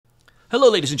Hello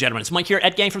ladies and gentlemen, it's Mike here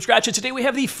at Gamefromscratch, and today we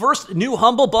have the first new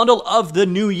Humble Bundle of the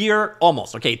new year,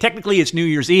 almost. Okay, technically it's New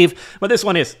Year's Eve, but this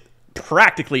one is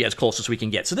practically as close as we can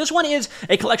get. So this one is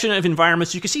a collection of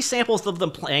environments. You can see samples of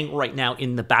them playing right now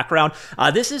in the background.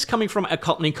 This is coming from a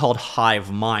company called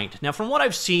HiveMind. Now from what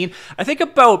I've seen, I think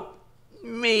about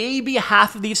maybe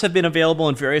half of these have been available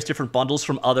in various different bundles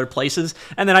from other places,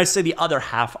 and then I'd say the other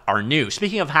half are new.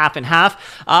 Speaking of half and half,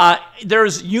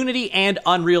 there's Unity and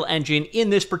Unreal Engine in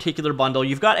this particular bundle.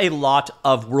 You've got a lot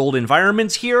of world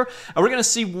environments here, and we're going to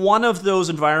see one of those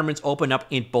environments open up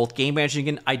in both Game Engine,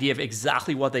 an idea of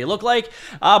exactly what they look like.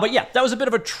 But yeah, that was a bit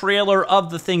of a trailer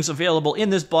of the things available in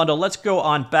this bundle. Let's go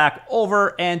on back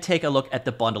over and take a look at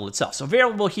the bundle itself. So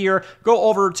available here, go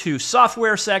over to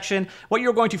software section. What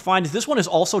you're going to find is this one is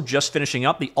also just finishing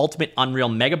up the Ultimate Unreal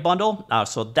Mega Bundle.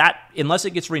 So that, unless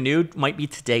it gets renewed, might be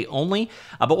today only.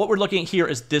 But what we're looking at here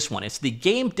is this one. It's the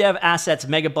Game Dev Assets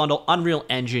Mega Bundle, Unreal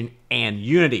Engine, and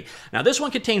Unity. Now this one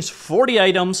contains 40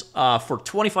 items for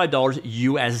 $25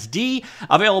 USD,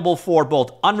 available for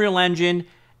both Unreal Engine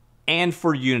and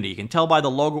for Unity. You can tell by the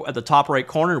logo at the top right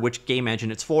corner which game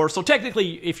engine it's for. So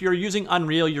technically, if you're using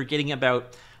Unreal, you're getting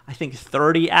about, I think,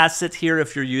 30 assets here.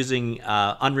 If you're using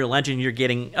Unreal Engine, you're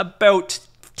getting about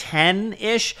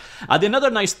 10-ish. The another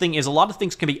nice thing is a lot of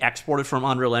things can be exported from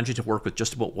Unreal Engine to work with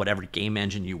just about whatever game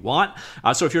engine you want.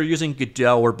 So if you're using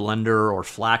Godot or Blender or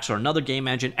Flax or another game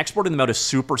engine, exporting them out is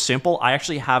super simple. I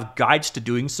actually have guides to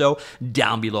doing so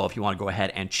down below if you want to go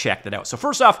ahead and check that out. So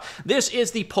first off, this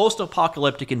is the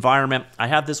post-apocalyptic environment. I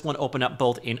have this one open up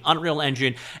both in Unreal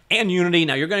Engine and Unity.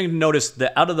 Now you're going to notice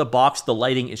that out of the box, the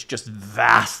lighting is just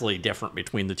vastly different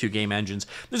between the two game engines.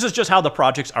 This is just how the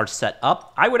projects are set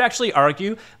up. I would actually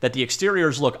argue that the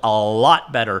exteriors look a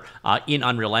lot better in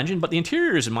Unreal Engine, but the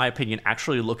interiors, in my opinion,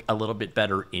 actually look a little bit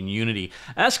better in Unity.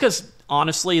 And that's because,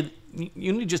 honestly,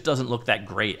 Unity just doesn't look that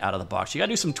great out of the box. You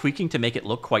gotta do some tweaking to make it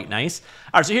look quite nice.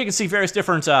 All right, so here you can see various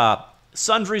different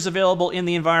sundries available in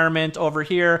the environment. Over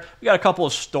here, we got a couple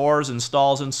of stores and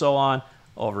stalls and so on.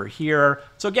 Over here.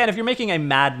 So again, if you're making a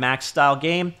Mad Max style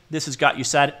game, this has got you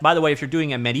set. By the way, if you're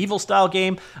doing a medieval style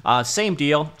game, same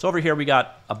deal. So over here we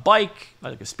got a bike,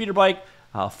 like a speeder bike,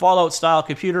 Fallout style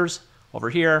computers over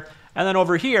here. And then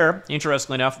over here,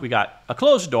 interestingly enough, we got a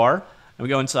closed door, and we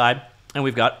go inside, and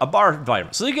we've got a bar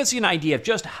environment. So you can see an idea of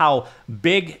just how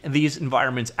big these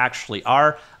environments actually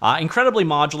are. Incredibly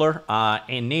modular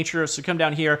in nature. So come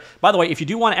down here. By the way, if you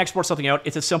do want to export something out,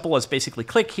 it's as simple as basically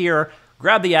click here,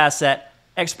 grab the asset,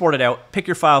 export it out, pick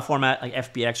your file format like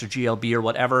FBX or GLB or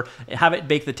whatever, have it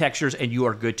bake the textures, and you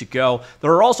are good to go.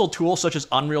 There are also tools such as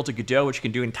Unreal to Godot, which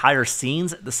can do entire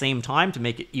scenes at the same time to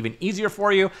make it even easier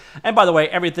for you. And by the way,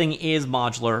 everything is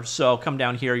modular. So come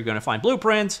down here, you're going to find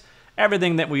blueprints,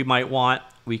 everything that we might want.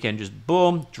 We can just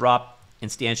boom, drop,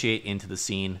 instantiate into the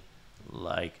scene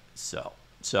like so.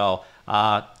 So,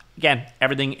 again,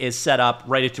 everything is set up,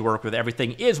 ready to work with.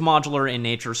 Everything is modular in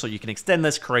nature, so you can extend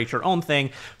this, create your own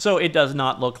thing, so it does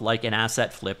not look like an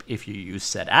asset flip if you use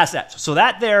said assets. So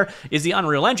that there is the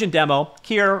Unreal Engine demo.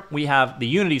 Here we have the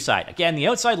Unity side. Again, the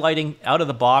outside lighting out of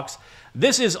the box.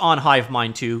 This is on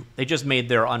HiveMind too. They just made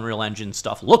their Unreal Engine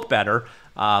stuff look better,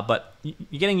 but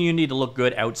getting Unity to look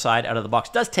good outside out of the box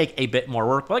does take a bit more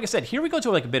work. But like I said, here we go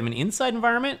to like a bit of an inside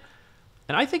environment,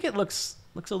 and I think it looks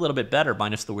a little bit better,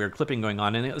 minus the weird clipping going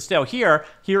on. And still here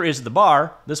is the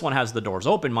bar. This one has the doors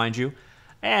open, mind you.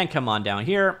 And come on down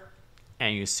here,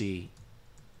 and you see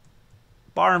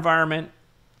bar environment,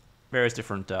 various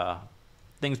different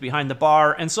things behind the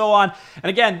bar, and so on. And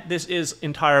again, this is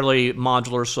entirely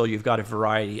modular, so you've got a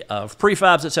variety of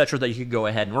prefabs, etc., that you can go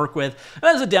ahead and work with. And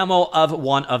that is a demo of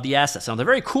one of the assets. Now, the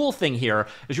very cool thing here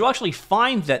is you actually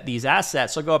find that these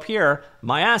assets, so go up here,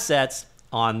 My Assets,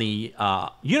 on the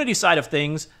Unity side of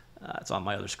things, it's on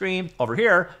my other screen. Over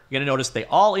here, you're going to notice they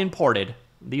all imported.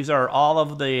 These are all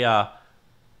of the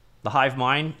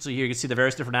HiveMind. So here you can see the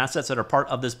various different assets that are part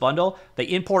of this bundle. They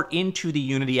import into the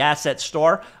Unity asset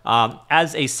store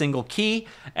as a single key.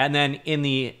 And then in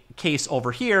the case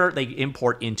over here, they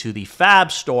import into the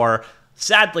Fab store.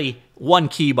 Sadly, one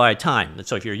key by a time. And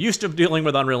so if you're used to dealing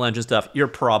with Unreal Engine stuff, you're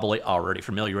probably already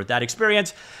familiar with that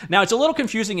experience. Now, it's a little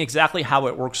confusing exactly how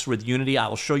it works with Unity. I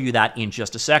will show you that in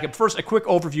just a second. First, a quick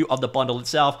overview of the bundle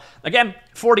itself. Again,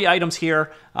 40 items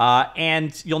here,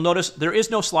 and you'll notice there is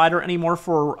no slider anymore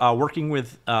for working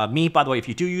with me. By the way, if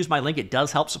you do use my link, it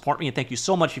does help support me, and thank you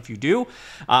so much if you do,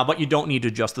 but you don't need to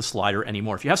adjust the slider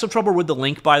anymore. If you have some trouble with the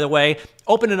link, by the way,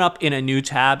 open it up in a new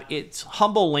tab. It's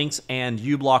Humble Links and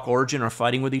uBlock Origin are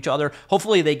fighting with each other.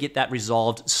 Hopefully they get that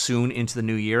resolved soon into the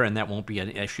new year, and that won't be an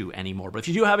issue anymore. But if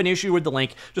you do have an issue with the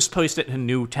link, just paste it in a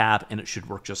new tab, and it should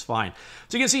work just fine.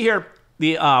 So you can see here,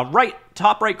 The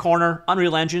top right corner,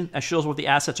 Unreal Engine, that shows what the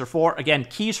assets are for. Again,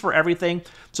 keys for everything.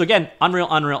 So again, Unreal,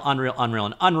 Unreal, Unreal, Unreal,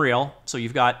 and Unreal. So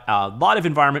you've got a lot of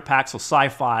environment packs, so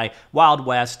sci-fi, Wild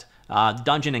West,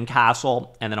 dungeon and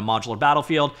castle, and then a modular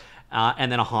battlefield.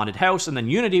 And then a haunted house. And then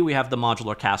Unity, we have the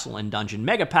modular castle and dungeon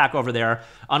mega pack over there.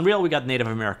 Unreal, we got Native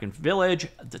American Village,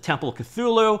 the Temple of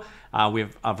Cthulhu. We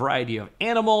have a variety of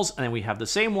animals. And then we have the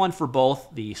same one for both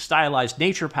the stylized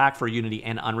nature pack for Unity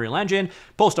and Unreal Engine.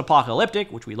 Post-apocalyptic,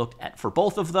 which we looked at for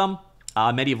both of them.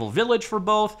 Medieval Village for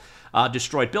both.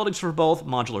 Destroyed buildings for both.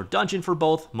 Modular dungeon for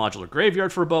both. Modular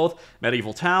graveyard for both.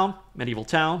 Medieval town. Medieval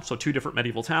town. So 2 different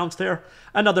medieval towns there.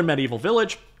 Another medieval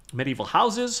village. Medieval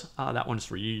houses, that one's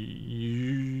for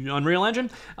Unreal Engine.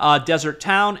 Desert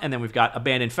Town, and then we've got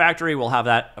Abandoned Factory. We'll have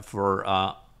that for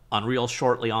Unreal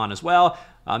shortly on as well.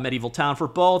 Medieval Town for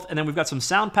both. And then we've got some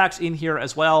sound packs in here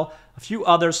as well. A few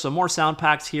others, some more sound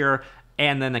packs here.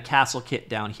 And then the castle kit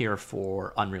down here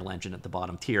for Unreal Engine at the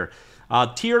bottom tier.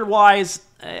 Tier-wise,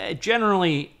 it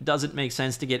generally doesn't make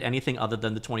sense to get anything other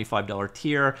than the $25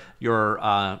 tier. Your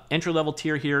entry-level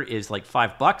tier here is like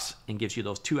 $5 and gives you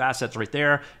those 2 assets right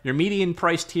there. Your median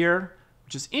price tier,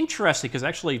 which is interesting because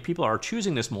actually people are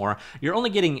choosing this more, you're only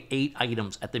getting 8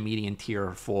 items at the median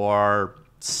tier for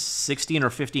 $16 or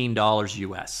 $15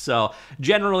 US. So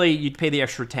generally you'd pay the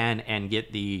extra 10 and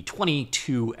get the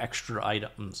 22 extra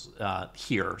items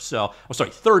here. So,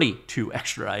 32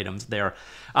 extra items there.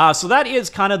 So that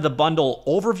is kind of the bundle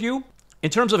overview. In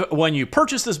terms of when you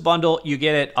purchase this bundle, you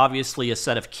get it, obviously, a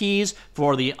set of keys.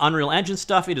 For the Unreal Engine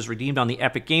stuff, it is redeemed on the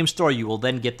Epic Game Store. You will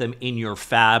then get them in your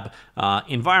Fab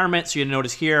environment. So you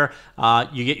notice here,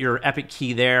 you get your Epic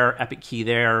key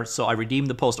there. So I redeemed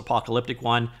the post-apocalyptic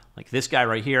one, like this guy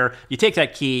right here. You take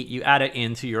that key, you add it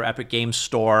into your Epic Game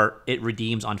Store, it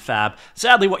redeems on Fab.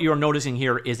 Sadly, what you're noticing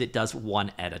here is it does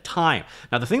one at a time.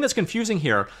 Now, the thing that's confusing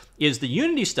here is the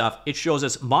Unity stuff, it shows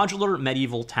us Modular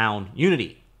Medieval Town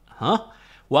Unity. Huh?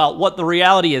 Well, what the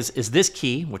reality is this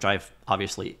key, which I've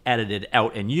obviously edited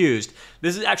out and used,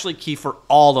 this is actually key for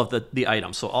all of the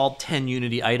items. So all 10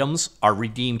 Unity items are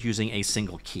redeemed using a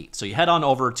single key. So you head on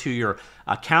over to your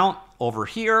account over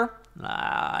here,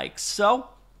 like so.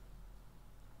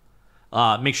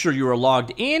 Make sure you are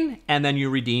logged in, and then you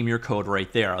redeem your code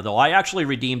right there. Although I actually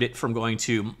redeemed it from going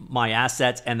to My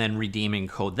Assets and then redeeming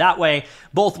code that way.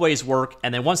 Both ways work,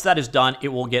 and then once that is done, it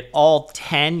will get all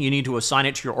 10. You need to assign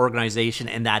it to your organization,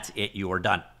 and that's it. You are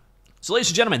done. So ladies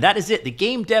and gentlemen, that is it. The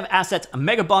Game Dev Assets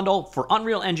Mega Bundle for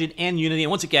Unreal Engine and Unity.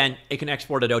 And once again, it can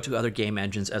export it out to other game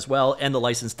engines as well, and the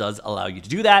license does allow you to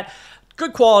do that.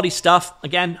 Good quality stuff.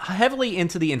 Again, heavily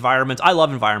into the environments. I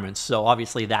love environments, so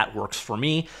obviously that works for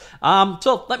me.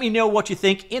 So let me know what you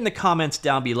think in the comments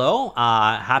down below.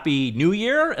 Happy New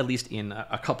Year, at least in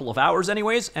a couple of hours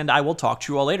anyways, and I will talk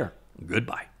to you all later.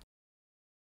 Goodbye.